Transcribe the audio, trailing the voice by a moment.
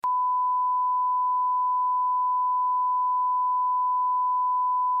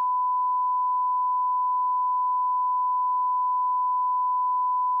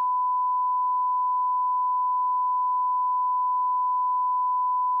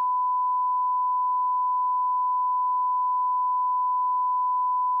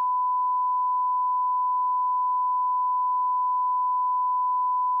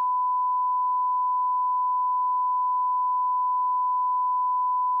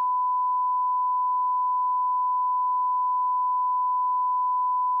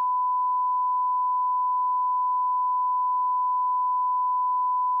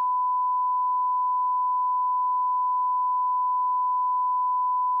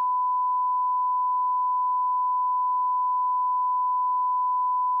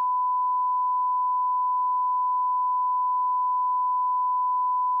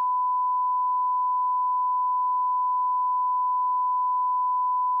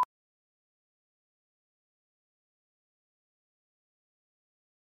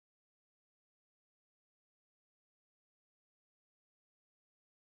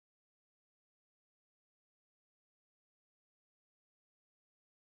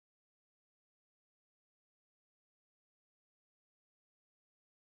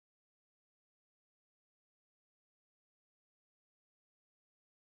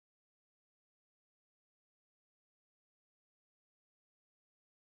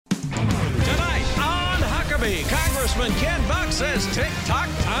Chicopee, Congressman Ken Buck says TikTok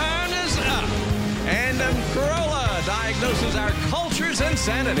time is up. And Corolla diagnoses our culture's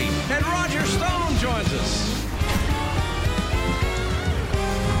insanity. And Roger Stone joins us.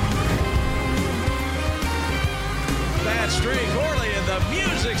 That's Stray Corley in the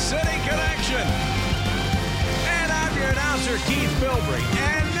Music City Connection. And I'm your announcer, Keith Bilbrey.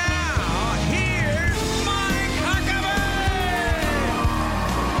 And now, here's Mike Huckabee!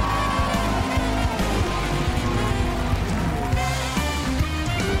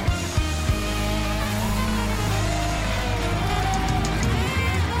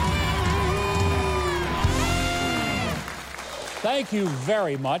 Thank you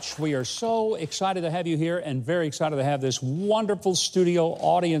very much. We are so excited to have you here and very excited to have this wonderful studio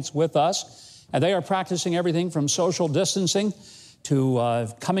audience with us. And they are practicing everything from social distancing to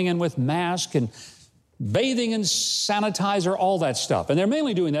coming in with masks and bathing in sanitizer, all that stuff. And they're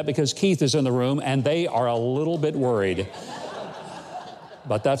mainly doing that because Keith is in the room and they are a little bit worried.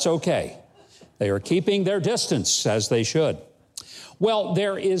 But that's okay. They are keeping their distance, as they should. Well,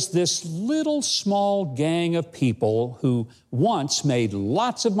 there is this little small gang of people who once made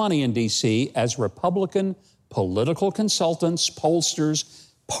lots of money in D.C. as Republican political consultants, pollsters,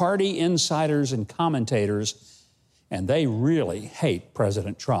 party insiders, and commentators, and they really hate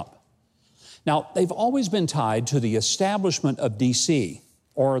President Trump. Now, they've always been tied to the establishment of D.C.,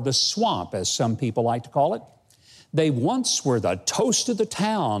 or the swamp, as some people like to call it. They once were the toast of the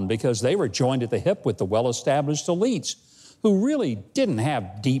town because they were joined at the hip with the well-established elites, who really didn't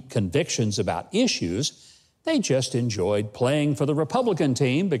have deep convictions about issues. They just enjoyed playing for the Republican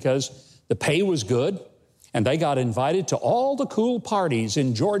team because the pay was good, and they got invited to all the cool parties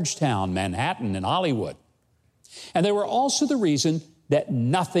in Georgetown, Manhattan, and Hollywood. And they were also the reason that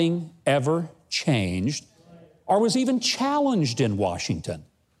nothing ever changed or was even challenged in Washington.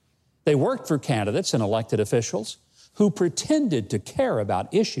 They worked for candidates and elected officials who pretended to care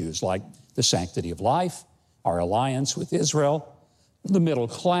about issues like the sanctity of life, our alliance with Israel, the middle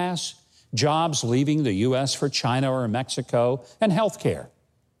class, jobs leaving the U.S. for China or Mexico, and health care.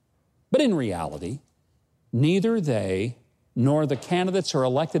 But in reality, neither they nor the candidates or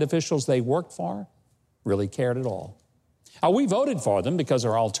elected officials they worked for really cared at all. We voted for them because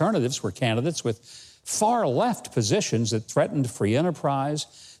our alternatives were candidates with far left positions that threatened free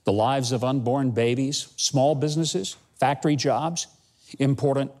enterprise, the lives of unborn babies, small businesses, factory jobs,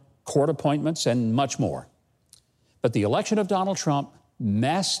 important court appointments, and much more. But the election of Donald Trump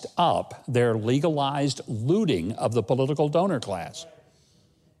messed up their legalized looting of the political donor class.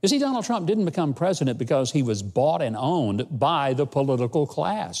 You see, Donald Trump didn't become president because he was bought and owned by the political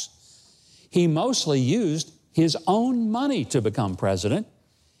class. He mostly used his own money to become president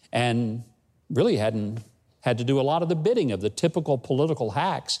and really hadn't had to do a lot of the bidding of the typical political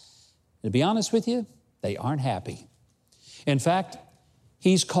hacks. And to be honest with you, they aren't happy. In fact,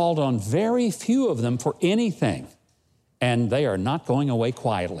 he's called on very few of them for anything, and they are not going away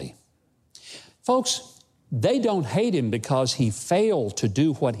quietly. Folks, they don't hate him because he failed to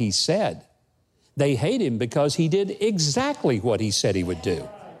do what he said. They hate him because he did exactly what he said he would do.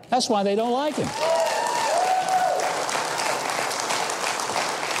 That's why they don't like him.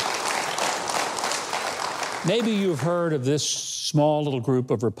 Maybe you've heard of this small little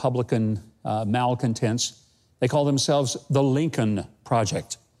group of Republican malcontents. They call themselves the Lincoln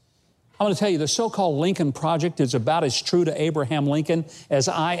Project. I'm going to tell you, the so-called Lincoln Project is about as true to Abraham Lincoln as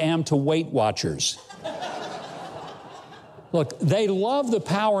I am to Weight Watchers. Look, they love the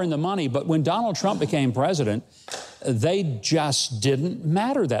power and the money, but when Donald Trump became president, they just didn't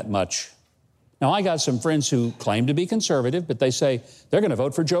matter that much. Now, I got some friends who claim to be conservative, but they say they're going to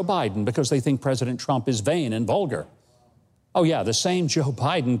vote for Joe Biden because they think President Trump is vain and vulgar. Oh, yeah, the same Joe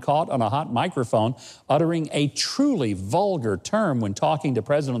Biden caught on a hot microphone uttering a truly vulgar term when talking to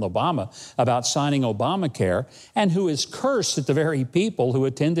President Obama about signing Obamacare, and who is cursed at the very people who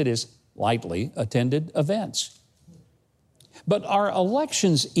attended his lightly attended events. But are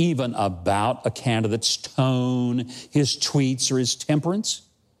elections even about a candidate's tone, his tweets, or his temperance?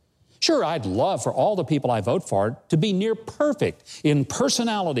 Sure, I'd love for all the people I vote for to be near perfect in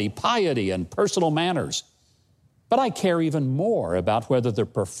personality, piety, and personal manners. But I care even more about whether their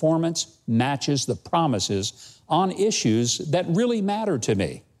performance matches the promises on issues that really matter to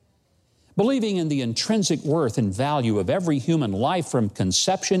me. Believing in the intrinsic worth and value of every human life from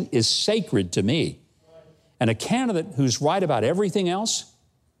conception is sacred to me. And a candidate who's right about everything else,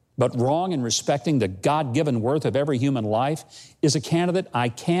 but wrong in respecting the God-given worth of every human life, is a candidate I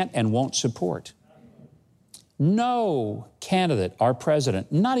can't and won't support. No candidate, our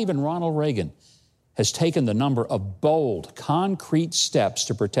president, not even Ronald Reagan, has taken the number of bold, concrete steps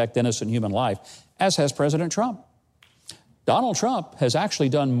to protect innocent human life, as has President Trump. Donald Trump has actually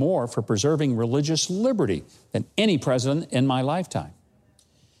done more for preserving religious liberty than any president in my lifetime.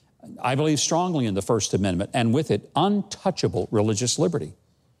 I believe strongly in the First Amendment and with it, untouchable religious liberty.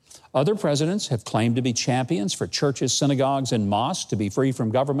 Other presidents have claimed to be champions for churches, synagogues, and mosques to be free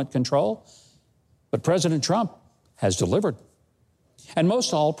from government control, but President Trump has delivered. And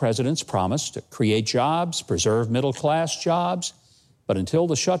most all presidents promise to create jobs, preserve middle-class jobs, but until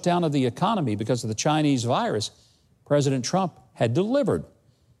the shutdown of the economy because of the Chinese virus, President Trump had delivered,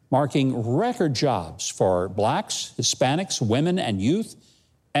 marking record jobs for blacks, Hispanics, women, and youth,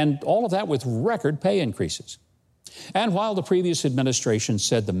 and all of that with record pay increases. And while the previous administration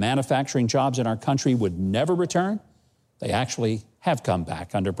said the manufacturing jobs in our country would never return, they actually have come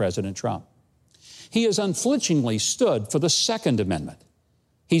back under President Trump. He has unflinchingly stood for the Second Amendment.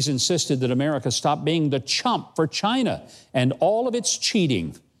 He's insisted that America stop being the chump for China and all of its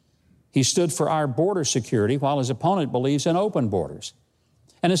cheating. He stood for our border security while his opponent believes in open borders.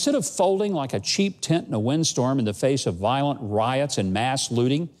 And instead of folding like a cheap tent in a windstorm in the face of violent riots and mass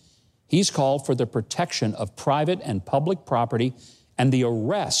looting, he's called for the protection of private and public property and the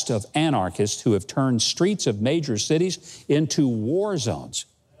arrest of anarchists who have turned streets of major cities into war zones.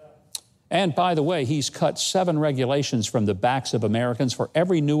 And by the way, he's cut 7 regulations from the backs of Americans for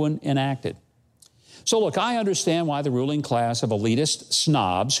every new one enacted. So look, I understand why the ruling class of elitist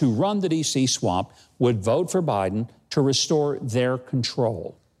snobs who run the D.C. swamp would vote for Biden to restore their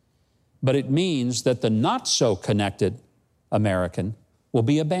control. But it means that the not-so-connected American will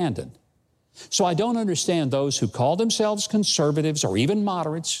be abandoned. So I don't understand those who call themselves conservatives or even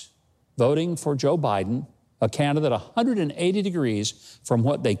moderates voting for Joe Biden, a candidate 180 degrees from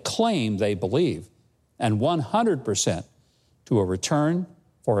what they claim they believe, and 100% to a return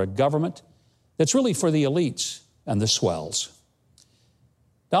for a government that's really for the elites and the swells.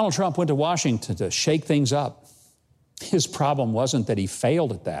 Donald Trump went to Washington to shake things up. His problem wasn't that he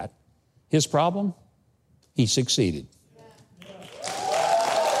failed at that. His problem, he succeeded.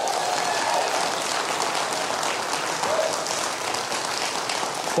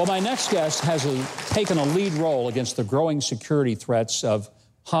 Well, my next guest has taken a lead role against the growing security threats of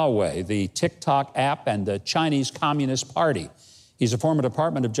Huawei, the TikTok app, and the Chinese Communist Party. He's a former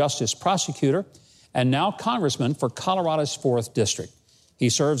Department of Justice prosecutor and now congressman for Colorado's 4th District. He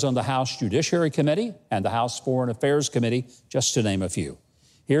serves on the House Judiciary Committee and the House Foreign Affairs Committee, just to name a few.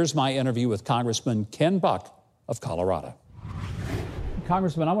 Here's my interview with Congressman Ken Buck of Colorado.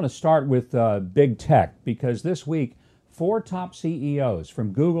 Congressman, I want to start with big tech, because this week, 4 top CEOs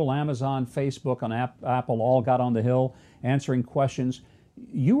from Google, Amazon, Facebook, and Apple all got on the Hill answering questions.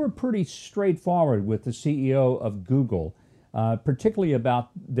 You were pretty straightforward with the CEO of Google, particularly about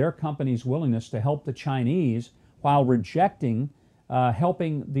their company's willingness to help the Chinese while rejecting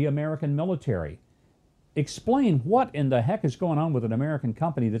helping the American military. Explain what in the heck is going on with an American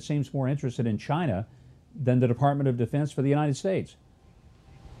company that seems more interested in China than the Department of Defense for the United States.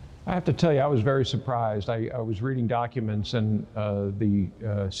 I have to tell you, I was very surprised. I was reading documents, and the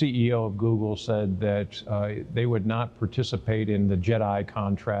CEO of Google said that they would not participate in the JEDI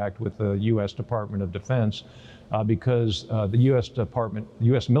contract with the U.S. Department of Defense because the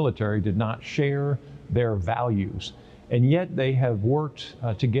U.S. military did not share their values. And yet they have worked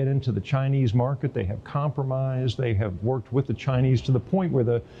to get into the Chinese market. They have compromised. They have worked with the Chinese to the point where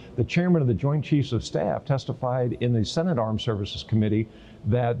the chairman of the Joint Chiefs of Staff testified in the Senate Armed Services Committee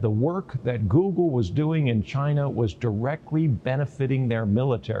that the work that Google was doing in China was directly benefiting their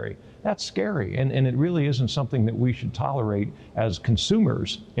military. That's scary, and it really isn't something that we should tolerate as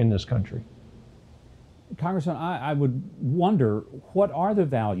consumers in this country. Congressman, I would wonder, what are the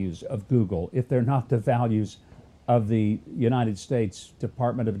values of Google if they're not the values of the United States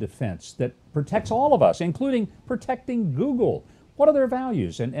Department of Defense that protects all of us, including protecting Google? What are their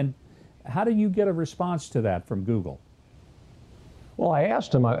values, and how do you get a response to that from Google? Well, I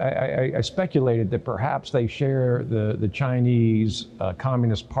asked them, I speculated that perhaps they share the Chinese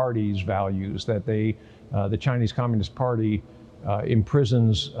Communist Party's values, that the Chinese Communist Party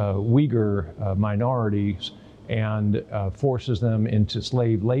imprisons Uyghur minorities and forces them into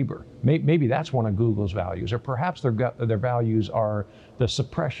slave labor. Maybe that's one of Google's values, or perhaps their values are the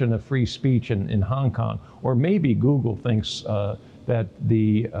suppression of free speech in Hong Kong, or maybe Google thinks that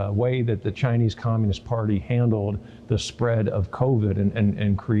the way that the Chinese Communist Party handled the spread of COVID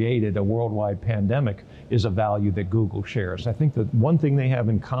and created a worldwide pandemic is a value that Google shares. I think that one thing they have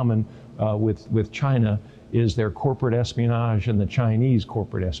in common with China is their corporate espionage and the Chinese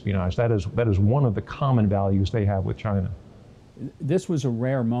corporate espionage. That is one of the common values they have with China. This was a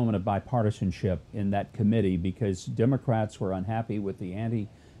rare moment of bipartisanship in that committee because Democrats were unhappy with the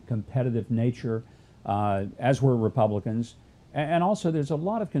anti-competitive nature, as were Republicans. And also there's a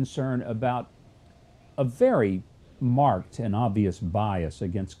lot of concern about a very marked and obvious bias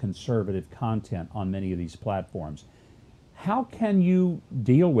against conservative content on many of these platforms. How can you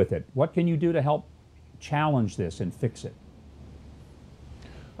deal with it? What can you do to help challenge this and fix it?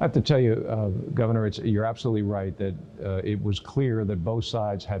 I have to tell you, Governor, you're absolutely right that it was clear that both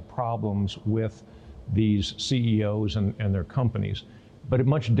sides had problems with these CEOs and their companies, but a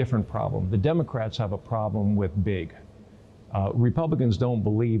much different problem. The Democrats have a problem with big. Republicans don't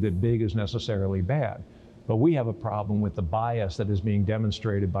believe that big is necessarily bad, but we have a problem with the bias that is being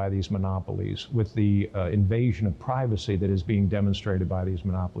demonstrated by these monopolies, with the invasion of privacy that is being demonstrated by these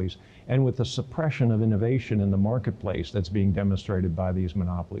monopolies, and with the suppression of innovation in the marketplace that's being demonstrated by these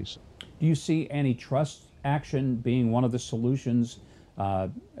monopolies. Do you see antitrust action being one of the solutions,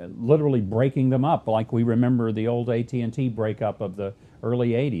 literally breaking them up, like we remember the old AT&T breakup of the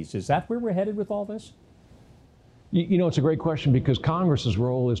early 80s? Is that where we're headed with all this? You know, it's a great question because Congress's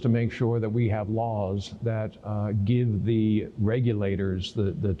role is to make sure that we have laws that give the regulators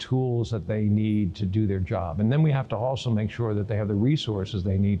the tools that they need to do their job. And then we have to also make sure that they have the resources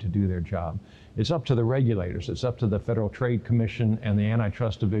they need to do their job. It's up to the regulators. It's up to the Federal Trade Commission and the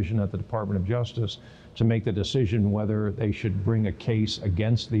Antitrust Division at the Department of Justice to make the decision whether they should bring a case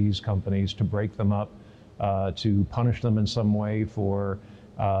against these companies to break them up, to punish them in some way for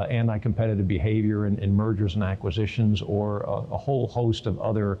anti-competitive behavior in mergers and acquisitions, or a whole host of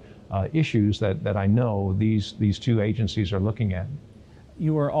other issues that I know these two agencies are looking at.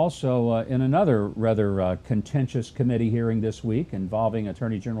 You were also in another rather contentious committee hearing this week involving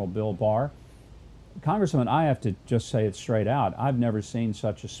Attorney General Bill Barr. Congressman, I have to just say it straight out. I've never seen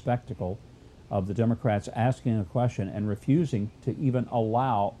such a spectacle of the Democrats asking a question and refusing to even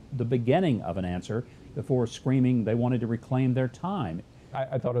allow the beginning of an answer before screaming they wanted to reclaim their time.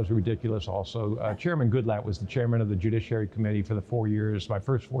 I thought it was ridiculous also. Chairman Goodlatte was the chairman of the Judiciary Committee for the 4 years, my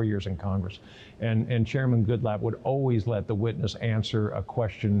first 4 years in Congress. And Chairman Goodlatte would always let the witness answer a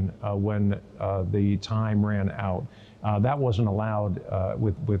question when the time ran out. That wasn't allowed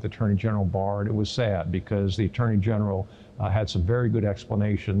with Attorney General Barr, and it was sad because the Attorney General had some very good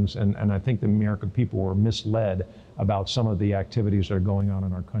explanations, and I think the American people were misled about some of the activities that are going on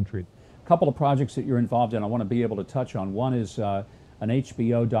in our country. A couple of projects that you're involved in I want to be able to touch on. One is an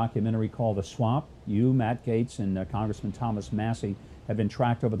HBO documentary called The Swamp. You, Matt Gaetz, and Congressman Thomas Massie have been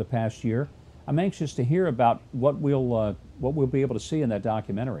tracked over the past year. I'm anxious to hear about what we'll be able to see in that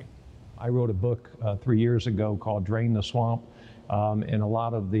documentary. I wrote a book 3 years ago called Drain the Swamp, and a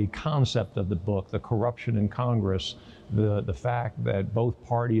lot of the concept of the book, the corruption in Congress, the fact that both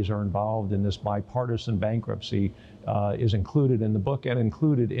parties are involved in this bipartisan bankruptcy is included in the book and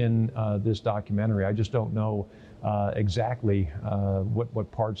included in this documentary. I just don't know exactly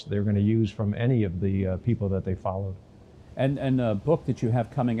what parts they're going to use from any of the people that they followed. And a book that you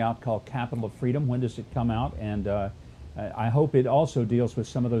have coming out called Capital of Freedom, when does it come out? And I hope it also deals with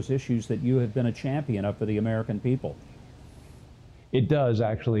some of those issues that you have been a champion of for the American people. It does,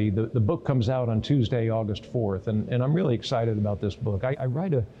 actually. The book comes out on Tuesday, August 4th, and I'm really excited about this book. I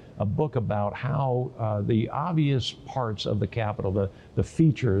write a book about how the obvious parts of the Capitol, the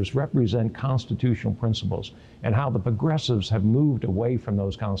features, represent constitutional principles, and how the progressives have moved away from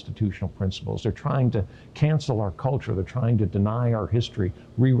those constitutional principles. They're trying to cancel our culture. They're trying to deny our history,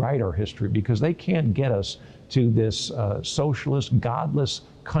 rewrite our history, because they can't get us to this socialist, godless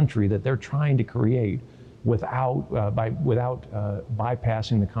country that they're trying to create without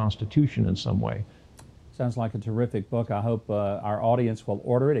bypassing the Constitution in some way. Sounds like a terrific book. I hope our audience will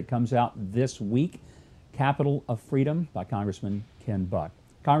order it. It comes out this week. Capital of Freedom by Congressman Ken Buck.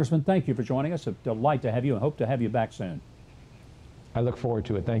 Congressman, thank you for joining us. A delight to have you and hope to have you back soon. I look forward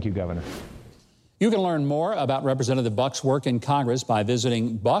to it. Thank you, Governor. You can learn more about Representative Buck's work in Congress by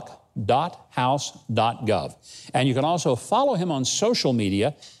visiting buck.house.gov. And you can also follow him on social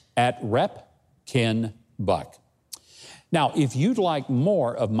media at Rep. Ken Buck. Now, if you'd like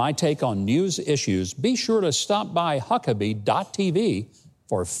more of my take on news issues, be sure to stop by Huckabee.tv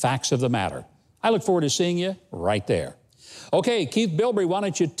for facts of the matter. I look forward to seeing you right there. Okay, Keith Bilbrey, why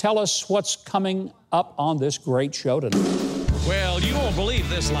don't you tell us what's coming up on this great show tonight? Well, you won't believe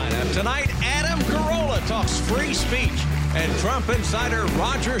this lineup. Tonight, Adam Carolla talks free speech, and Trump insider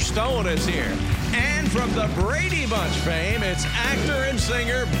Roger Stone is here. And from the Brady Bunch fame, it's actor and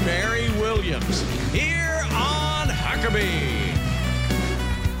singer Barry Williams, here on Huckabee.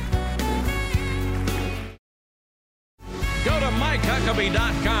 Go to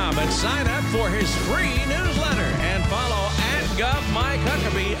MikeHuckabee.com and sign up for his free newsletter and follow Gov Mike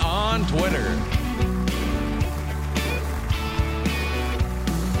Huckabee on Twitter.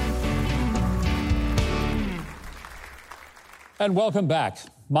 And welcome back.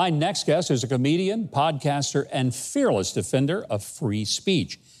 My next guest is a comedian, podcaster, and fearless defender of free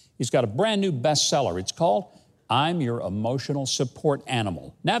speech. He's got a brand new bestseller. It's called I'm Your Emotional Support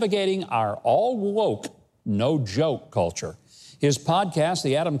Animal, navigating our all-woke, no-joke culture. His podcast,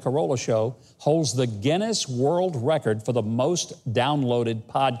 The Adam Carolla Show, holds the Guinness World Record for the most downloaded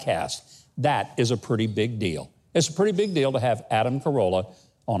podcast. That is a pretty big deal. It's a pretty big deal to have Adam Carolla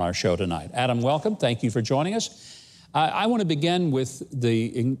on our show tonight. Adam, welcome. Thank you for joining us. I want to begin with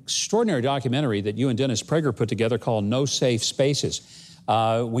the extraordinary documentary that you and Dennis Prager put together called No Safe Spaces.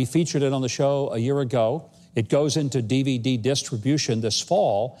 We featured it on the show a year ago. It goes into DVD distribution this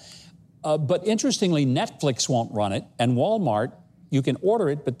fall. But interestingly, Netflix won't run it, and Walmart, you can order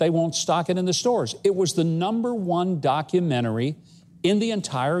it, but they won't stock it in the stores. It was the #1 documentary in the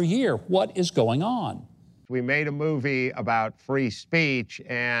entire year. What is going on? We made a movie about free speech,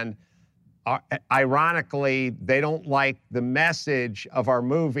 and ironically, they don't like the message of our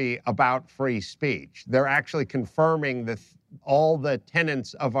movie about free speech. They're actually confirming all the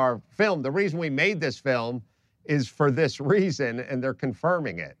tenets of our film. The reason we made this film is for this reason, and they're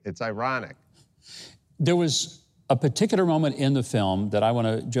confirming it. It's ironic. There was a particular moment in the film that I want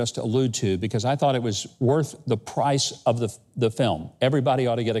to just allude to because I thought it was worth the price of the film. Everybody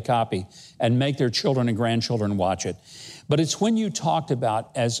ought to get a copy and make their children and grandchildren watch it. But it's when you talked about,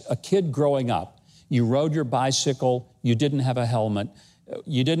 as a kid growing up, you rode your bicycle, you didn't have a helmet,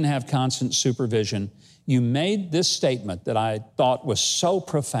 you didn't have constant supervision. You made this statement that I thought was so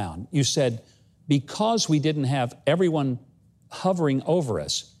profound. You said, because we didn't have everyone hovering over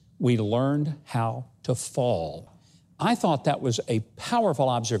us, we learned how to fall. I thought that was a powerful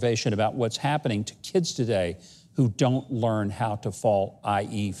observation about what's happening to kids today who don't learn how to fall,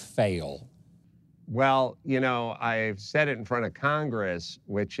 i.e. fail. Well, you know, I've said it in front of Congress,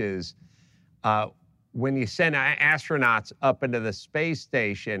 which is when you send astronauts up into the space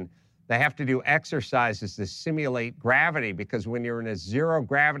station, they have to do exercises to simulate gravity, because when you're in a zero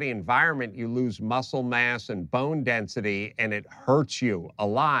gravity environment, you lose muscle mass and bone density, and it hurts you a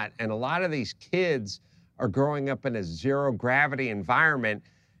lot. And a lot of these kids are growing up in a zero gravity environment,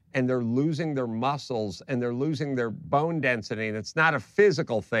 and they're losing their muscles and they're losing their bone density. And it's not a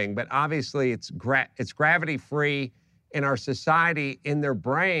physical thing, but obviously it's gravity free in our society, in their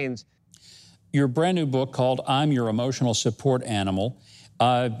brains. Your brand new book called I'm Your Emotional Support Animal.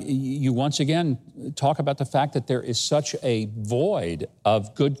 You once again talk about the fact that there is such a void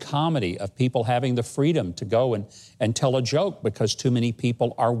of good comedy, of people having the freedom to go and tell a joke because too many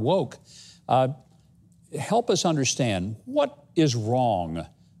people are woke. Help us understand, what is wrong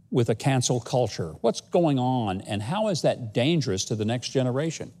with a cancel culture? What's going on, and how is that dangerous to the next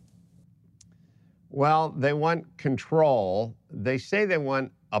generation? Well, they want control. They say they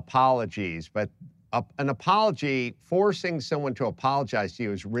want apologies, but an apology, forcing someone to apologize to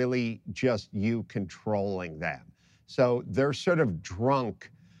you, is really just you controlling them. So they're sort of drunk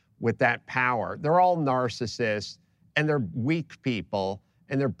with that power. They're all narcissists, and they're weak people,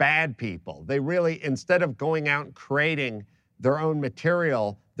 and they're bad people. They really, instead of going out and creating their own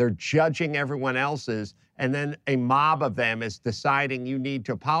material, they're judging everyone else's, and then a mob of them is deciding you need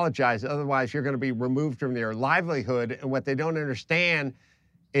to apologize, otherwise you're going to be removed from your livelihood. And what they don't understand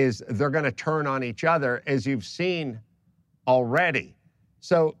is they're going to turn on each other, as you've seen already.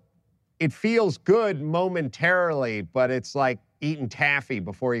 So it feels good momentarily, but it's like eating taffy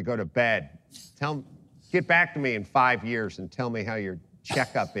before you go to bed. Get back to me in 5 years and tell me how your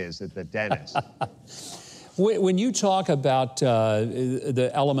checkup is at the dentist. When you talk about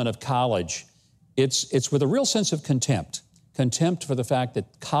the element of college, it's with a real sense of contempt for the fact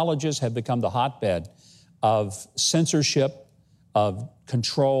that colleges have become the hotbed of censorship, of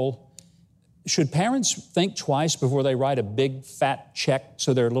control. Should parents think twice before they write a big fat check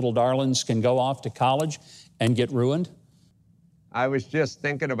so their little darlings can go off to college and get ruined? I was just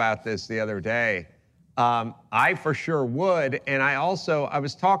thinking about this the other day. I for sure would, and I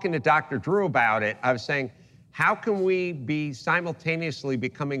was talking to Dr. Drew about it. I was saying, how can we be simultaneously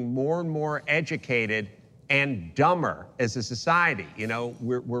becoming more and more educated and dumber as a society? You know,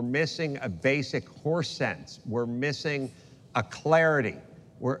 we're missing a basic horse sense. We're missing a clarity.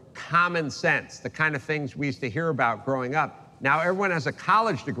 We're common sense, the kind of things we used to hear about growing up. Now everyone has a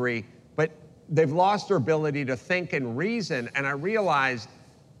college degree, but they've lost their ability to think and reason. And I realized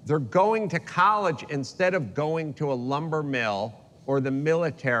they're going to college instead of going to a lumber mill or the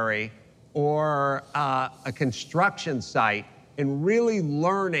military or a construction site and really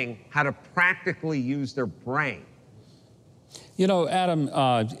learning how to practically use their brain. You know, Adam,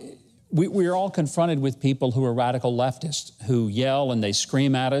 we're all confronted with people who are radical leftists, who yell and they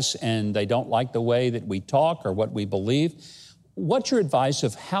scream at us and they don't like the way that we talk or what we believe. What's your advice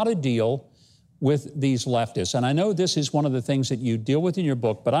of how to deal with these leftists? And I know this is one of the things that you deal with in your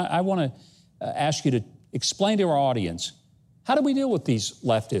book, but I want to ask you to explain to our audience, how do we deal with these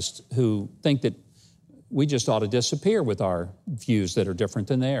leftists who think that we just ought to disappear with our views that are different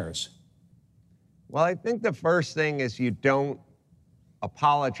than theirs? Well, I think the first thing is you don't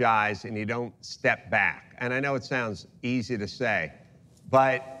apologize and you don't step back. And I know it sounds easy to say,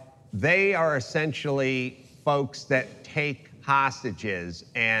 but they are essentially folks that take hostages,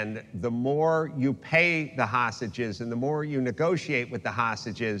 and the more you pay the hostages and the more you negotiate with the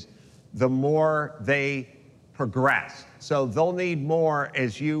hostages, the more they progress. So they'll need more.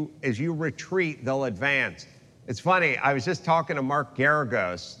 As you retreat, they'll advance. It's funny, I was just talking to Mark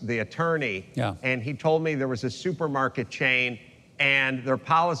Garagos, the attorney, and he told me there was a supermarket chain and their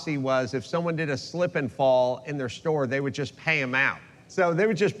policy was if someone did a slip and fall in their store, they would just pay them out. So they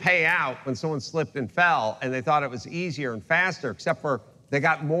would just pay out when someone slipped and fell, and they thought it was easier and faster, except for they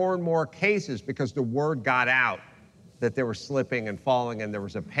got more and more cases because the word got out that they were slipping and falling and there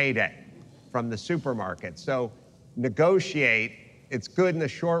was a payday from the supermarket. So negotiate. It's good in the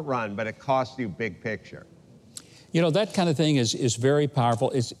short run, but it costs you big picture. You know, that kind of thing is very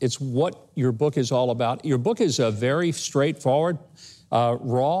powerful. It's what your book is all about. Your book is very straightforward,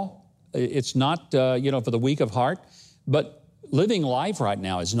 raw. It's not, for the weak of heart. But living life right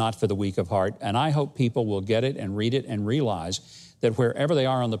now is not for the weak of heart. And I hope people will get it and read it and realize that wherever they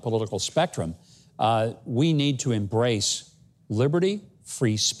are on the political spectrum, we need to embrace liberty,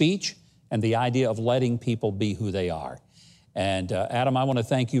 free speech, and the idea of letting people be who they are. And Adam, I want to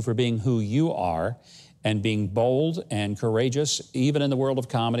thank you for being who you are and being bold and courageous, even in the world of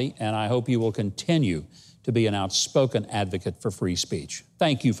comedy, and I hope you will continue to be an outspoken advocate for free speech.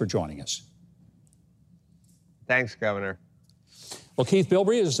 Thank you for joining us. Thanks, Governor. Well, Keith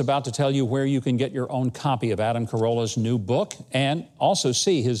Bilbrey is about to tell you where you can get your own copy of Adam Carolla's new book and also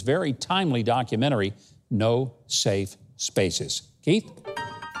see his very timely documentary, No Safe Spaces. Keith?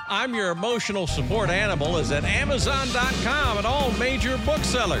 I'm Your Emotional Support Animal is at Amazon.com and all major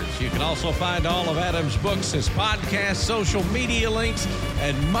booksellers. You can also find all of Adam's books, his podcasts, social media links,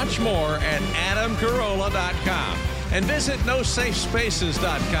 and much more at AdamCarolla.com. And visit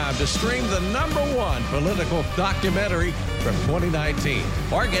NoSafeSpaces.com to stream the #1 political documentary from 2019.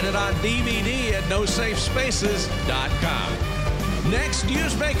 Or get it on DVD at NoSafeSpaces.com. Next,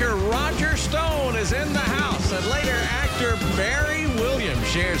 newsmaker Roger Stone is in the house, and later actor Barry Williams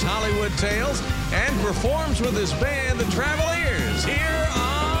shares Hollywood tales and performs with his band, the Travelers, here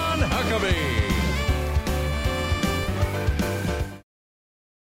on Huckabee.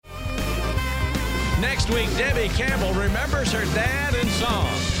 Next week, Debbie Campbell remembers her dad in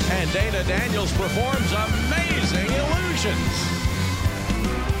song, and Dana Daniels performs Amazing Illusions.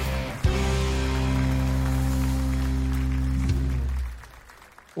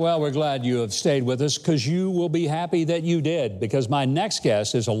 Well, we're glad you have stayed with us because you will be happy that you did, because my next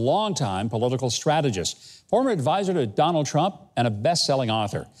guest is a longtime political strategist, former advisor to Donald Trump, and a best-selling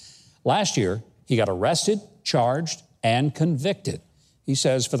author. Last year, he got arrested, charged, and convicted, he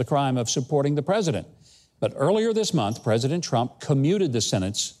says, for the crime of supporting the president. But earlier this month, President Trump commuted the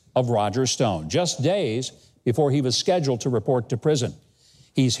sentence of Roger Stone, just days before he was scheduled to report to prison.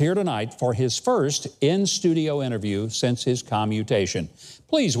 He's here tonight for his first in-studio interview since his commutation.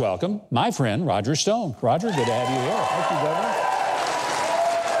 Please welcome my friend, Roger Stone. Roger, good to have you here. Thank you,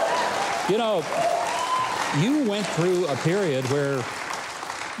 Governor. You know, you went through a period where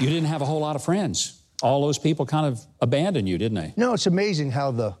you didn't have a whole lot of friends. All those people kind of abandoned you, didn't they? No, it's amazing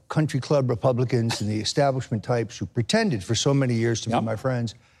how the country club Republicans and the establishment types who pretended for so many years to be my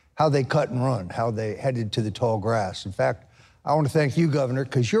friends, how they cut and run, how they headed to the tall grass. In fact, I want to thank you, Governor,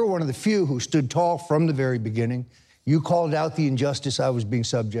 because you're one of the few who stood tall from the very beginning. You called out the injustice I was being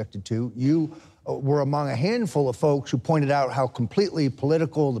subjected to. You were among a handful of folks who pointed out how completely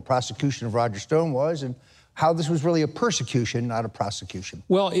political the prosecution of Roger Stone was and how this was really a persecution, not a prosecution.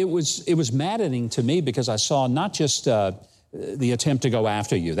 Well, it was maddening to me because I saw not just the attempt to go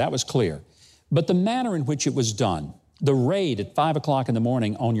after you, that was clear, but the manner in which it was done. The raid at 5 o'clock in the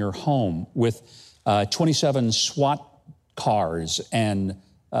morning on your home with 27 SWAT cars and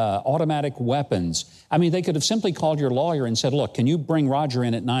automatic weapons. I mean, they could have simply called your lawyer and said, look, can you bring Roger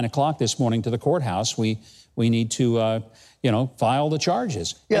in at 9 o'clock this morning to the courthouse? We need to, file the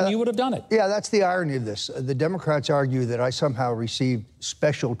charges. Yeah, and you would have done it. Yeah, that's the irony of this. The Democrats argue that I somehow received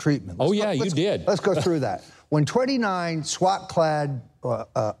special treatment. You did. Let's go through that. When 29 SWAT-clad,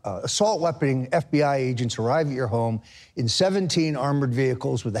 assault weaponing FBI agents arrive at your home in 17 armored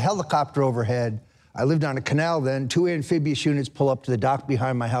vehicles with a helicopter overhead. I lived on a canal then. 2 amphibious units pull up to the dock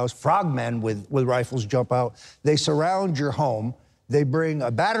behind my house. Frogmen with rifles jump out. They surround your home. They bring a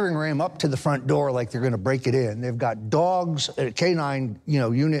battering ram up to the front door like they're going to break it in. They've got dogs, a canine,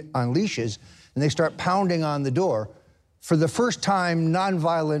 unit on leashes, and they start pounding on the door. For the first time,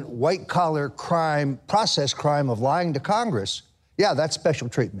 nonviolent, white-collar crime, process crime of lying to Congress, yeah, that's special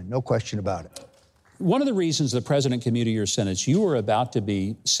treatment, no question about it. One of the reasons the president came to your sentence, you were about to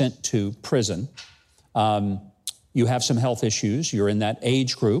be sent to prison. You have some health issues. You're in that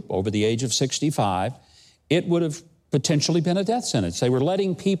age group, over the age of 65. It would have potentially been a death sentence. They were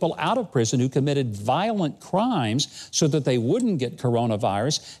letting people out of prison who committed violent crimes so that they wouldn't get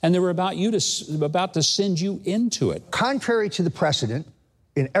coronavirus, and they were about to send you into it. Contrary to the precedent,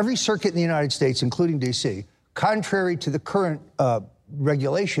 in every circuit in the United States, including D.C., contrary to the current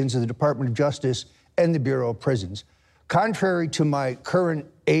regulations of the Department of Justice and the Bureau of Prisons, contrary to my current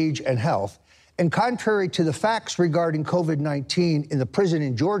age and health, and contrary to the facts regarding COVID-19 in the prison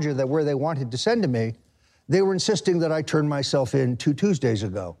in Georgia where they wanted to send to me, they were insisting that I turn myself in 2 Tuesdays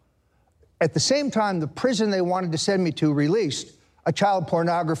ago. At the same time, the prison they wanted to send me to released a child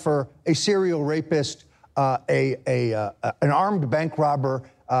pornographer, a serial rapist, an armed bank robber,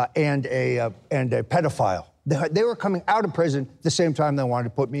 and a pedophile. They were coming out of prison at the same time they wanted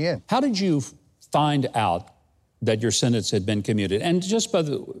to put me in. How did you find out that your sentence had been commuted? And just by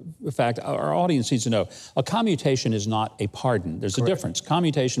the fact, our audience needs to know, a commutation is not a pardon. There's a difference.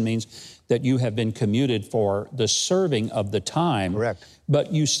 Commutation means that you have been commuted for the serving of the time. Correct.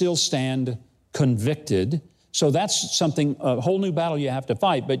 But you still stand convicted. So that's something, a whole new battle you have to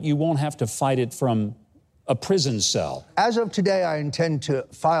fight, but you won't have to fight it from a prison cell. As of today, I intend to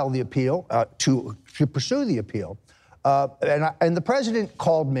file the appeal, to pursue the appeal. And the president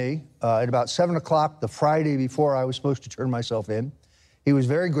called me at about 7 o'clock the Friday before I was supposed to turn myself in. He was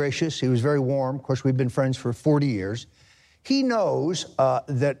very gracious. He was very warm. Of course, we've been friends for 40 years. He knows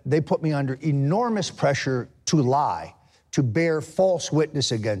that they put me under enormous pressure to lie, to bear false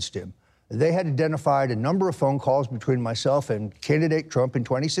witness against him. They had identified a number of phone calls between myself and candidate Trump in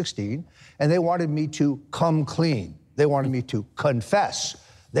 2016, and they wanted me to come clean. They wanted me to confess.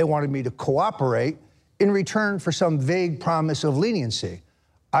 They wanted me to cooperate in return for some vague promise of leniency.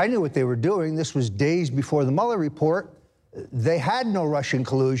 I knew what they were doing. This was days before the Mueller report. They had no Russian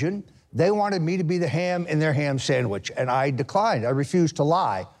collusion. They wanted me to be the ham in their ham sandwich, and I declined. I refused to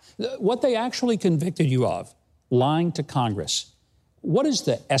lie. What they actually convicted you of, lying to Congress, what is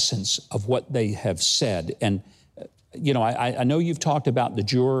the essence of what they have said? And, I know you've talked about the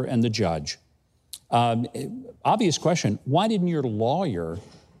juror and the judge. Obvious question, why didn't your lawyer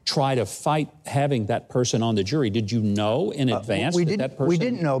try to fight having that person on the jury? Did you know in advance that person? We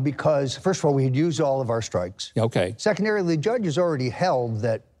didn't know because, first of all, we had used all of our strikes. Okay. Secondarily, the judge has already held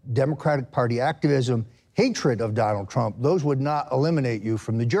that Democratic Party activism, hatred of Donald Trump, those would not eliminate you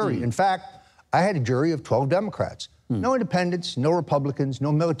from the jury. In fact, I had a jury of 12 Democrats. No independents, no Republicans, no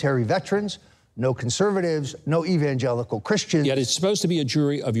military veterans, no conservatives, no evangelical Christians. Yet it's supposed to be a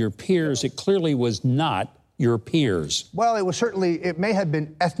jury of your peers. It clearly was not your peers. Well, it may have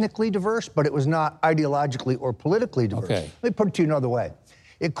been ethnically diverse, but it was not ideologically or politically diverse. Okay. Let me put it to you another way.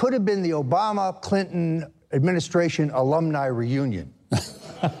 It could have been the Obama-Clinton administration alumni reunion.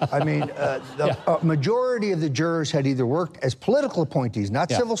 I mean, the majority of the jurors had either worked as political appointees,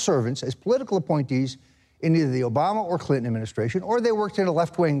 not civil servants, as political appointees in either the Obama or Clinton administration, or they worked in a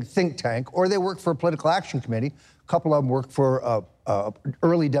left-wing think tank, or they worked for a political action committee. A couple of them worked for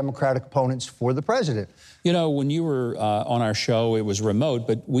early Democratic opponents for the president. You know, when you were on our show, it was remote,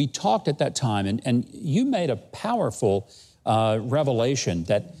 but we talked at that time, and you made a powerful revelation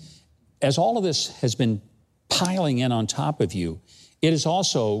that as all of this has been piling in on top of you, it has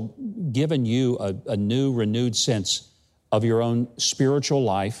also given you a new, renewed sense of your own spiritual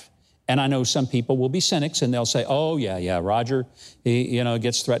life. And I know some people will be cynics and they'll say, oh, yeah, Roger, he,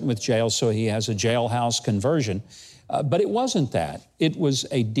 gets threatened with jail, so he has a jailhouse conversion. But it wasn't that. It was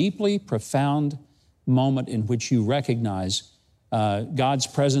a deeply profound moment in which you recognize God's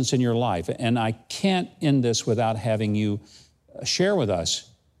presence in your life. And I can't end this without having you share with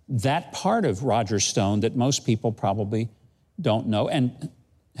us that part of Roger Stone that most people probably don't know. And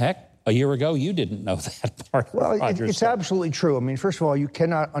heck, a year ago, you didn't know that part of Roger Stone. It's absolutely true. I mean, first of all, you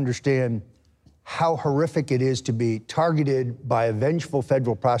cannot understand how horrific it is to be targeted by a vengeful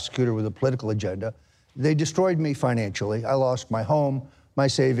federal prosecutor with a political agenda. They destroyed me financially. I lost my home, my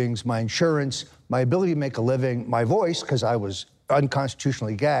savings, my insurance, my ability to make a living, my voice, because I was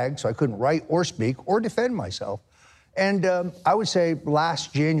unconstitutionally gagged, so I couldn't write or speak or defend myself. And I would say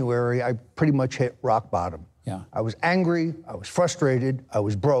last January, I pretty much hit rock bottom. Yeah. I was angry, I was frustrated, I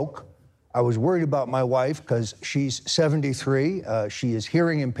was broke. I was worried about my wife because she's 73, she is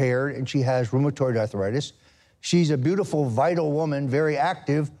hearing impaired, and she has rheumatoid arthritis. She's a beautiful, vital woman, very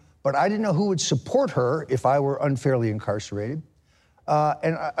active, but I didn't know who would support her if I were unfairly incarcerated.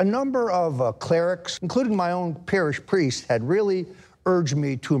 And a number of clerics, including my own parish priest, had really urged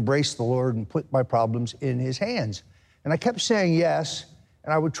me to embrace the Lord and put my problems in his hands. And I kept saying yes,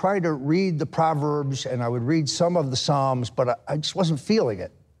 and I would try to read the Proverbs, and I would read some of the Psalms, but I just wasn't feeling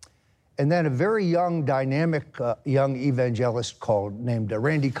it. And then a very young, dynamic young evangelist named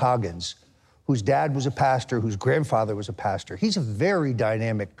Randy Coggins, whose dad was a pastor, whose grandfather was a pastor. He's a very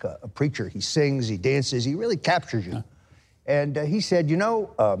dynamic preacher. He sings, he dances, he really captures you. And he said, you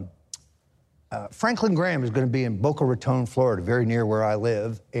know, Franklin Graham is going to be in Boca Raton, Florida, very near where I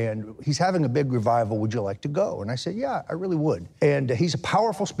live, and he's having a big revival. Would you like to go? And I said, yeah, I really would. And he's a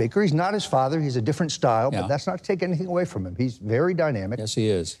powerful speaker. He's not his father. He's a different style, but that's not to take anything away from him. He's very dynamic. Yes, he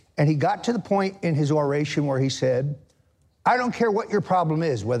is. And he got to the point in his oration where he said, I don't care what your problem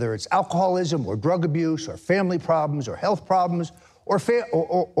is, whether it's alcoholism or drug abuse or family problems or health problems or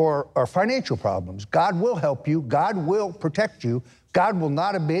financial problems. God will help you. God will protect you. God will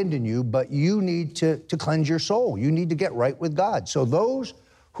not abandon you, but you need to cleanse your soul. You need to get right with God. So those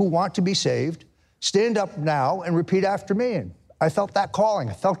who want to be saved, stand up now and repeat after me. And I felt that calling.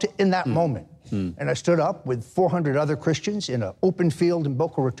 I felt it in that moment. And I stood up with 400 other Christians in an open field in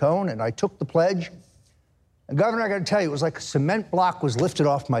Boca Raton, and I took the pledge. And Governor, I got to tell you, it was like a cement block was lifted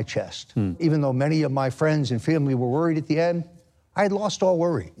off my chest. Even though many of my friends and family were worried at the end, I had lost all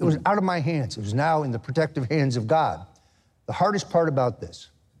worry. It was out of my hands. It was now in the protective hands of God. The hardest part about this,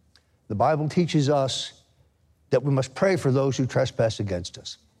 the Bible teaches us that we must pray for those who trespass against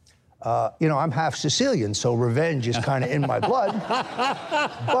us. You know, I'm half Sicilian, so revenge is kind of in my blood.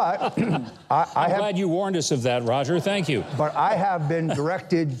 But I'm glad you warned us of that, Roger. Thank you. But I have been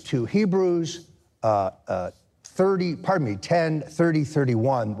directed to Hebrews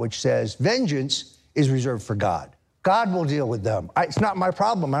 10:30-31, which says, vengeance is reserved for God. God will deal with them. It's not my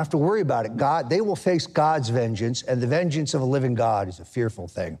problem. I don't have to worry about it. They will face God's vengeance, and the vengeance of a living God is a fearful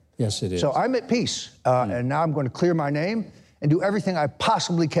thing. Yes, it is. So I'm at peace, and now I'm going to clear my name and do everything I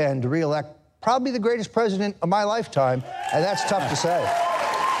possibly can to reelect probably the greatest president of my lifetime, and that's tough to say.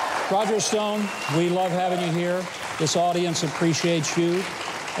 Roger Stone, we love having you here. This audience appreciates you,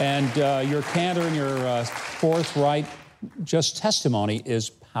 and your candor and your forthright testimony is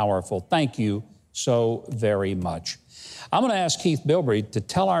powerful. Thank you so very much. I'm going to ask Keith Bilbrey to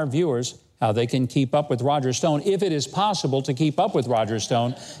tell our viewers how they can keep up with Roger Stone, if it is possible to keep up with Roger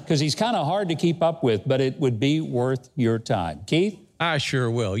Stone, because he's kind of hard to keep up with, but it would be worth your time. Keith? I sure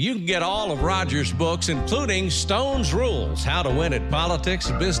will. You can get all of Roger's books, including Stone's Rules, How to Win at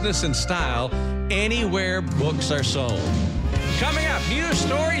Politics, Business, and Style, anywhere books are sold. Coming up, news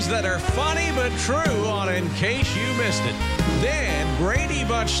stories that are funny but true on In Case You Missed It. Then Brady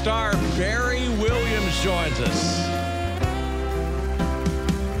Bunch star Barry Williams joins us.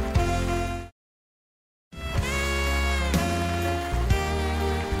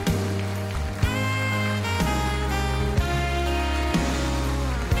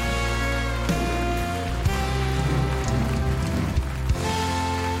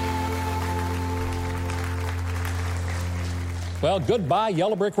 Well, goodbye,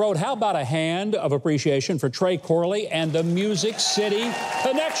 Yellow Brick Road. How about a hand of appreciation for Trey Corley and the Music City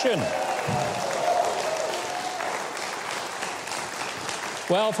Connection?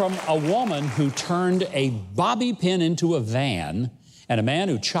 Well, from a woman who turned a bobby pin into a van and a man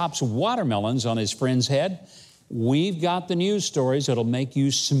who chops watermelons on his friend's head, we've got the news stories that'll make you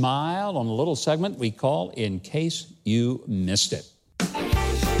smile on a little segment we call In Case You Missed It.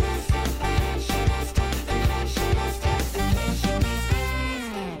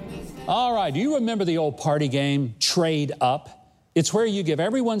 All right, do you remember the old party game, Trade Up? It's where you give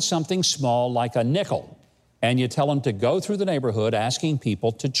everyone something small like a nickel, and you tell them to go through the neighborhood asking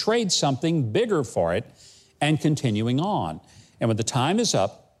people to trade something bigger for it and continuing on. And when the time is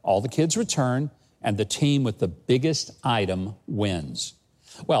up, all the kids return, and the team with the biggest item wins.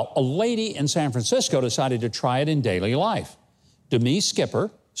 Well, a lady in San Francisco decided to try it in daily life. Demise Skipper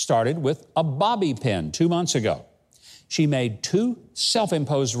started with a bobby pin 2 months ago. She made 2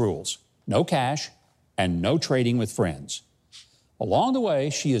 self-imposed rules: no cash and no trading with friends. Along the way,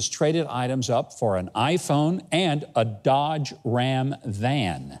 she has traded items up for an iPhone and a Dodge Ram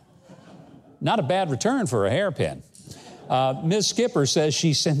van. Not a bad return for a hairpin. Ms. Skipper says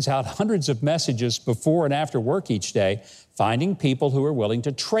she sends out hundreds of messages before and after work each day, finding people who are willing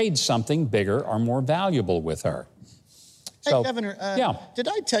to trade something bigger or more valuable with her. Hey, Governor, did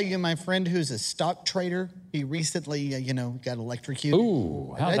I tell you my friend who's a stock trader, he recently, got electrocuted?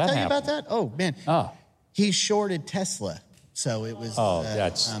 Ooh, how'd that happen? Did I tell you about that? Oh, man. Oh. He shorted Tesla, so it was... Oh,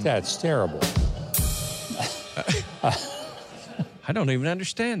 that's terrible. I don't even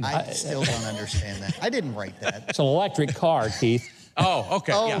understand that. I still don't understand that. I didn't write that. It's an electric car, Keith. Oh,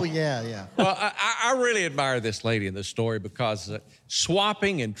 okay. Oh, yeah. Well, I really admire this lady in this story because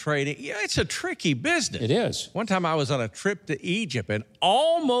swapping and trading, it's a tricky business. It is. One time I was on a trip to Egypt and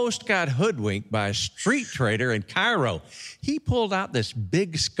almost got hoodwinked by a street trader in Cairo. He pulled out this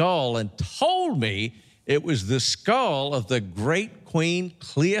big skull and told me it was the skull of the great Queen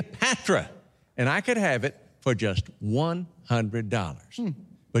Cleopatra, and I could have it for just $100.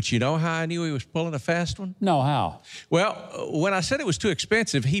 But you know how I knew he was pulling a fast one? No, how? Well, when I said it was too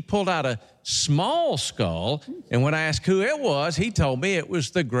expensive, he pulled out a small skull, and when I asked who it was, he told me it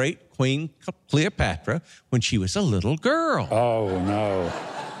was the great Queen Cleopatra when she was a little girl. Oh, no.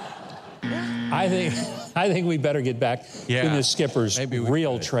 I think we better get back to Ms. Skipper's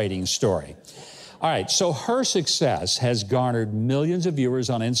real trading story. All right, so her success has garnered millions of viewers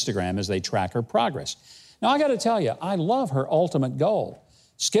on Instagram as they track her progress. Now, I got to tell you, I love her ultimate goal.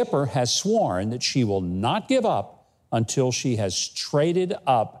 Skipper has sworn that she will not give up until she has traded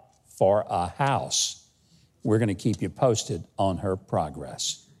up for a house. We're going to keep you posted on her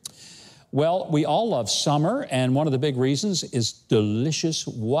progress. Well, we all love summer, and one of the big reasons is delicious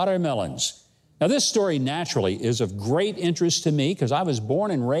watermelons. Now, this story naturally is of great interest to me because I was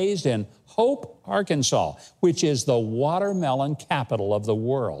born and raised in Hope, Arkansas, which is the watermelon capital of the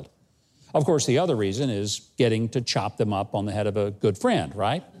world. Of course, the other reason is getting to chop them up on the head of a good friend,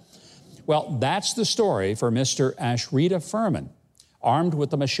 right? Well, that's the story for Mr. Ashrita Furman. Armed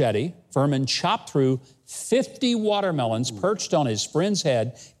with a machete, Furman chopped through 50 watermelons perched on his friend's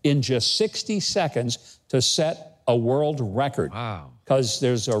head in just 60 seconds to set a world record. Wow. Because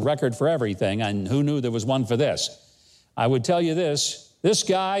there's a record for everything, and who knew there was one for this? I would tell you this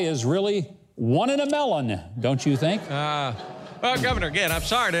guy is really one in a melon, don't you think? Well, Governor, again, I'm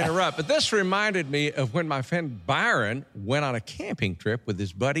sorry to interrupt, but this reminded me of when my friend Byron went on a camping trip with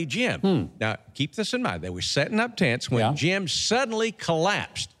his buddy Jim. Now, keep this in mind. They were setting up tents when Jim suddenly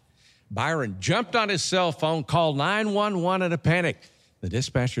collapsed. Byron jumped on his cell phone, called 911 in a panic. The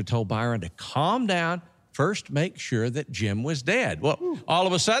dispatcher told Byron to calm down, first make sure that Jim was dead. Well, all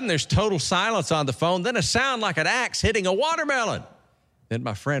of a sudden, there's total silence on the phone, then a sound like an axe hitting a watermelon. Then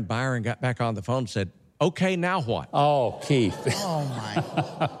my friend Byron got back on the phone and said, okay, now what? Oh, Keith. Oh,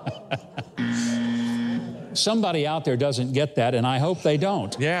 my. Somebody out there doesn't get that, and I hope they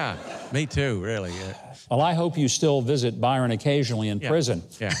don't. Yeah, me too, really. Well, I hope you still visit Byron occasionally in prison.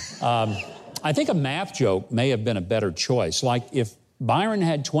 Yeah. I think a math joke may have been a better choice. Like if Byron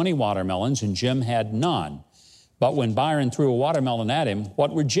had 20 watermelons and Jim had none, but when Byron threw a watermelon at him,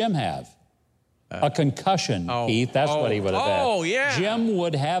 what would Jim have? A concussion, Keith. That's what he would have had. Oh, yeah. Jim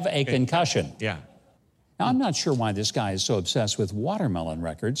would have a concussion. Yeah. Now, I'm not sure why this guy is so obsessed with watermelon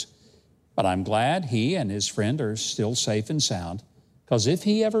records, but I'm glad he and his friend are still safe and sound, because if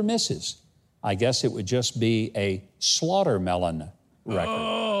he ever misses, I guess it would just be a slaughtermelon record.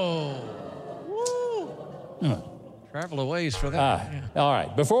 Oh. Travel a ways for that. All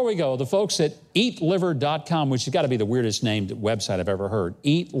right. Before we go, the folks at eatliver.com, which has got to be the weirdest named website I've ever heard,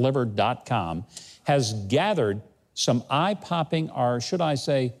 eatliver.com, has gathered some eye-popping, or should I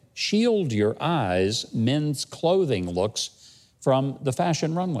say, shield your eyes men's clothing looks from the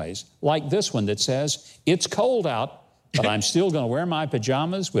fashion runways, like this one that says, it's cold out, but I'm still going to wear my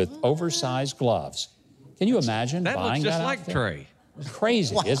pajamas with oversized gloves. Can you imagine buying that? That looks just like outfit? Trey.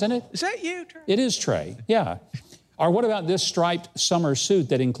 Crazy, isn't it? Is that you, Trey? It is Trey, yeah. Or what about this striped summer suit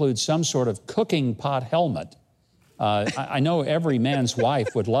that includes some sort of cooking pot helmet? I know every man's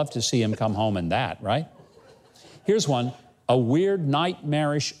wife would love to see him come home in that, right? Here's one. A weird,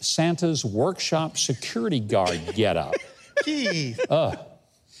 nightmarish Santa's workshop security guard getup. Keith.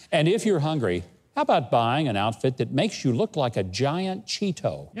 And if you're hungry, how about buying an outfit that makes you look like a giant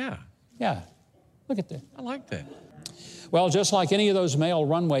Cheeto? Yeah. Yeah. Look at that. I like that. Well, just like any of those male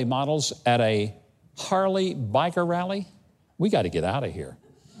runway models at a Harley biker rally, we got to get out of here.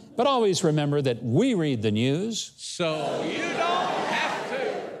 But always remember that we read the news, so you don't have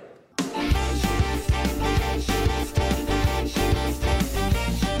to.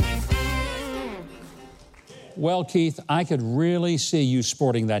 Well, Keith, I could really see you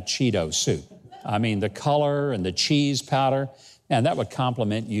sporting that Cheeto suit. I mean, the color and the cheese powder, and that would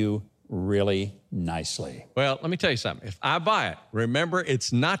compliment you really nicely. Well, let me tell you something. If I buy it, remember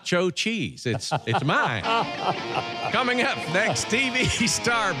it's nacho cheese. It's mine. Coming up next, TV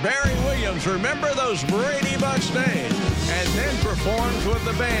star Barry Williams. Remember those Brady Bunch days. And then performs with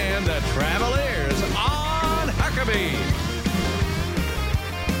the band The Travelers on Huckabee.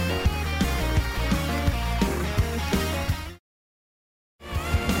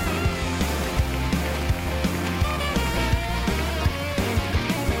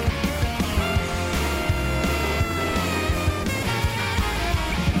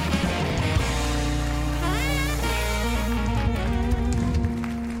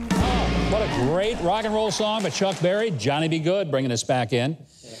 Great rock and roll song by Chuck Berry, Johnny B. Good, bringing us back in.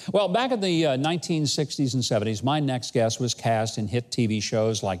 Well, back in the 1960s and 70s, my next guest was cast in hit TV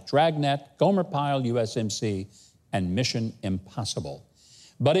shows like Dragnet, Gomer Pyle, USMC, and Mission Impossible.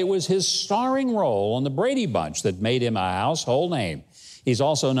 But it was his starring role on The Brady Bunch that made him a household name. He's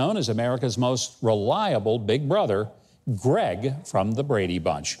also known as America's most reliable big brother, Greg from The Brady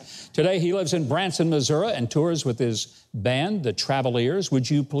Bunch. Today, he lives in Branson, Missouri, and tours with his band, The Travelers. Would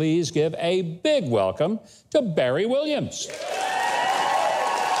you please give a big welcome to Barry Williams?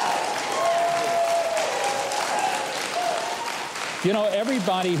 You know,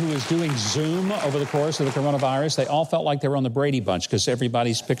 everybody who was doing Zoom over the course of the coronavirus, they all felt like they were on the Brady Bunch because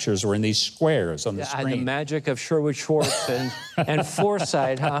everybody's pictures were in these squares on the screen. The magic of Sherwood Schwartz and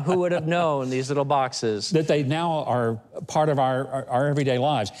Foresight, huh? Who would have known these little boxes? That they now are part of our everyday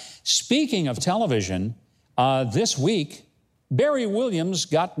lives. Speaking of television, this week, Barry Williams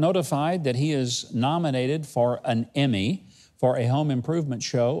got notified that he is nominated for an Emmy for a home improvement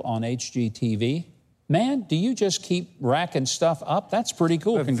show on HGTV. Man, do you just keep racking stuff up? That's pretty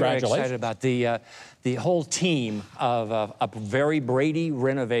cool. We're Congratulations. Very excited about the whole team of a very Brady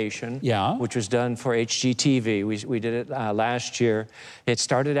renovation, which was done for HGTV. We did it last year. It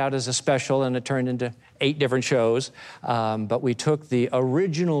started out as a special, and it turned into 8 different shows. But we took the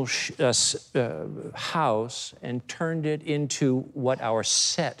original house and turned it into what our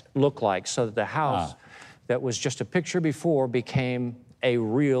set looked like, so that the house that was just a picture before became a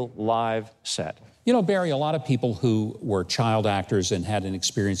real live set. You know, Barry, a lot of people who were child actors and had an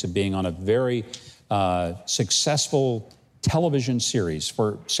experience of being on a very successful television series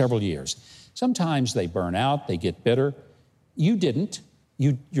for several years, sometimes they burn out, they get bitter. You didn't.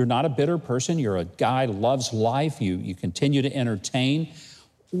 You're not a bitter person. You're a guy who loves life. You continue to entertain.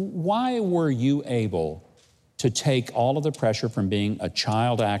 Why were you able to take all of the pressure from being a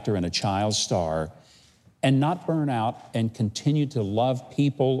child actor and a child star and not burn out and continue to love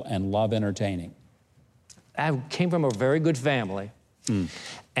people and love entertaining? I came from a very good family,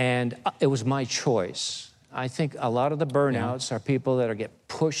 and it was my choice. I think a lot of the burnouts are people that get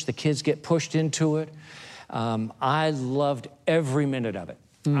pushed, the kids get pushed into it. I loved every minute of it.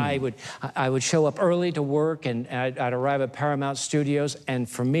 I would show up early to work, and I'd arrive at Paramount Studios, and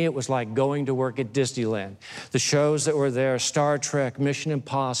for me it was like going to work at Disneyland. The shows that were there, Star Trek, Mission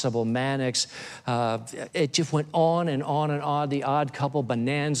Impossible, Mannix, it just went on and on and on. The Odd Couple,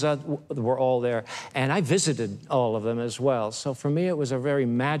 Bonanza were all there, and I visited all of them as well. So for me it was a very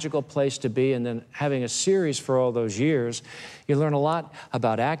magical place to be, and then having a series for all those years, you learn a lot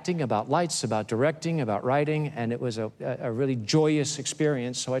about acting, about lights, about directing, about writing, and it was a really joyous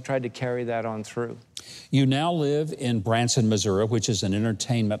experience. So I tried to carry that on through. You now live in Branson, Missouri, which is an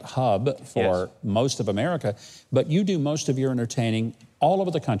entertainment hub for most of America, but you do most of your entertaining all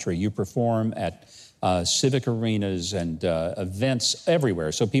over the country. You perform at civic arenas and events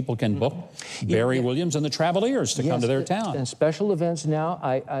everywhere, so people can book Barry Williams and the Travelers to come to their town. And special events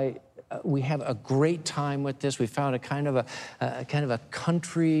now, we have a great time with this. We found a kind of a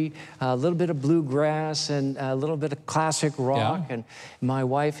country, a little bit of bluegrass, and a little bit of classic rock. And my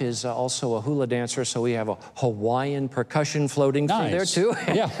wife is also a hula dancer, so we have a Hawaiian percussion floating through there too.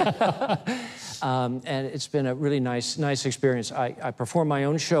 And it's been a really nice experience. I performed my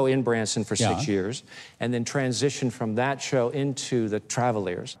own show in Branson for 6 years, and then transitioned from that show into the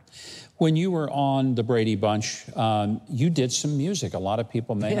Travelers. When you were on the Brady Bunch, you did some music. A lot of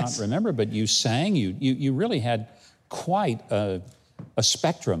people may not remember, but you sang. You really had quite a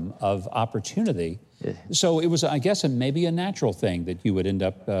spectrum of opportunity. So it was, I guess, maybe a natural thing that you would end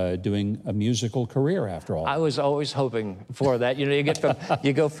up doing a musical career after all. I was always hoping for that. You know,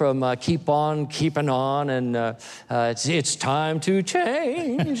 you go from keep on keeping on, and it's time to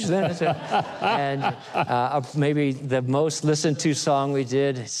change. And maybe the most listened to song we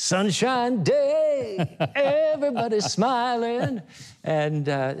did, Sunshine Day, everybody's smiling. And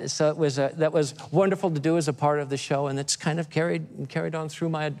so that was wonderful to do as a part of the show, and it's kind of carried on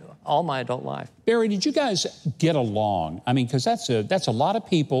through all my adult life. Barry, did you guys get along? I mean, because that's a lot of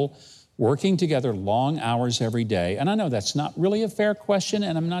people working together long hours every day. And I know that's not really a fair question,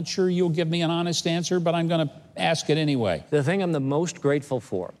 and I'm not sure you'll give me an honest answer, but I'm going to ask it anyway. The thing I'm the most grateful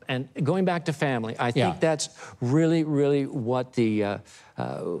for, and going back to family, I think that's really, really what the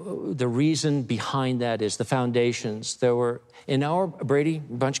reason behind that is, the foundations. There were, in our Brady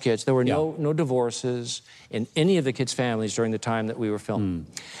Bunch kids, there were no divorces in any of the kids' families during the time that we were filming.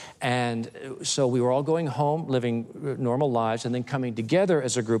 And so we were all going home, living normal lives, and then coming together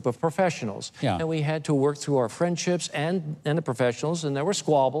as a group of professionals. And we had to work through our friendships and the professionals, and there were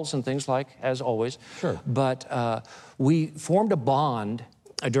squabbles and things like, as always. But we formed a bond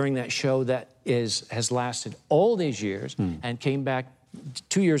during that show that has lasted all these years, and came back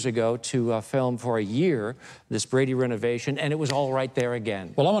 2 years ago to film for a year this Brady renovation, and it was all right there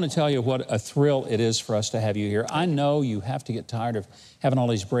again. Well, I want to tell you what a thrill it is for us to have you here. I know you have to get tired of having all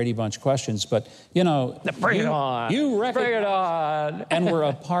these Brady Bunch questions, but, you know, bring it on. Bring it on. And we're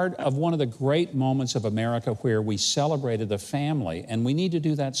a part of one of the great moments of America where we celebrated the family, and we need to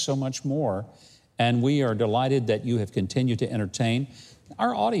do that so much more. And we are delighted that you have continued to entertain.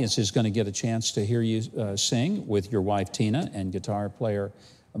 Our audience is going to get a chance to hear you sing with your wife, Tina, and guitar player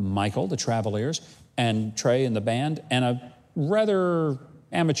Michael, the Travelers, and Trey and the band, and a rather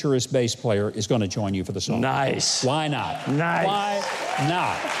amateurish bass player is going to join you for the song. Nice. Why not? Nice. Why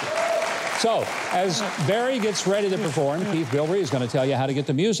not? So, as Barry gets ready to perform, Keith Bilbrey is going to tell you how to get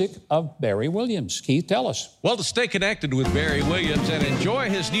the music of Barry Williams. Keith, tell us. Well, to stay connected with Barry Williams and enjoy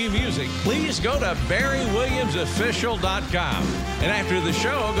his new music, please go to BarryWilliamsOfficial.com. And after the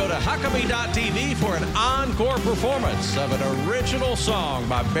show, go to Huckabee.tv for an encore performance of an original song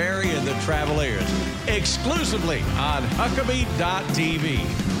by Barry and the Travelers, exclusively on Huckabee.tv.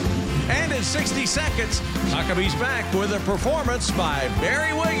 And in 60 seconds, Huckabee's back with a performance by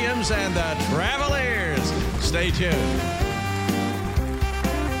Barry Williams and the Travelers. Stay tuned.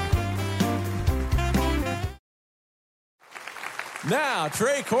 Now,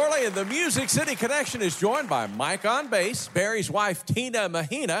 Trey Corley and the Music City Connection is joined by Mike on bass, Barry's wife, Tina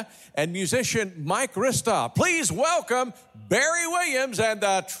Mahina, and musician Mike Ristoff. Please welcome Barry Williams and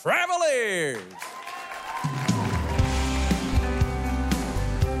the Travelers.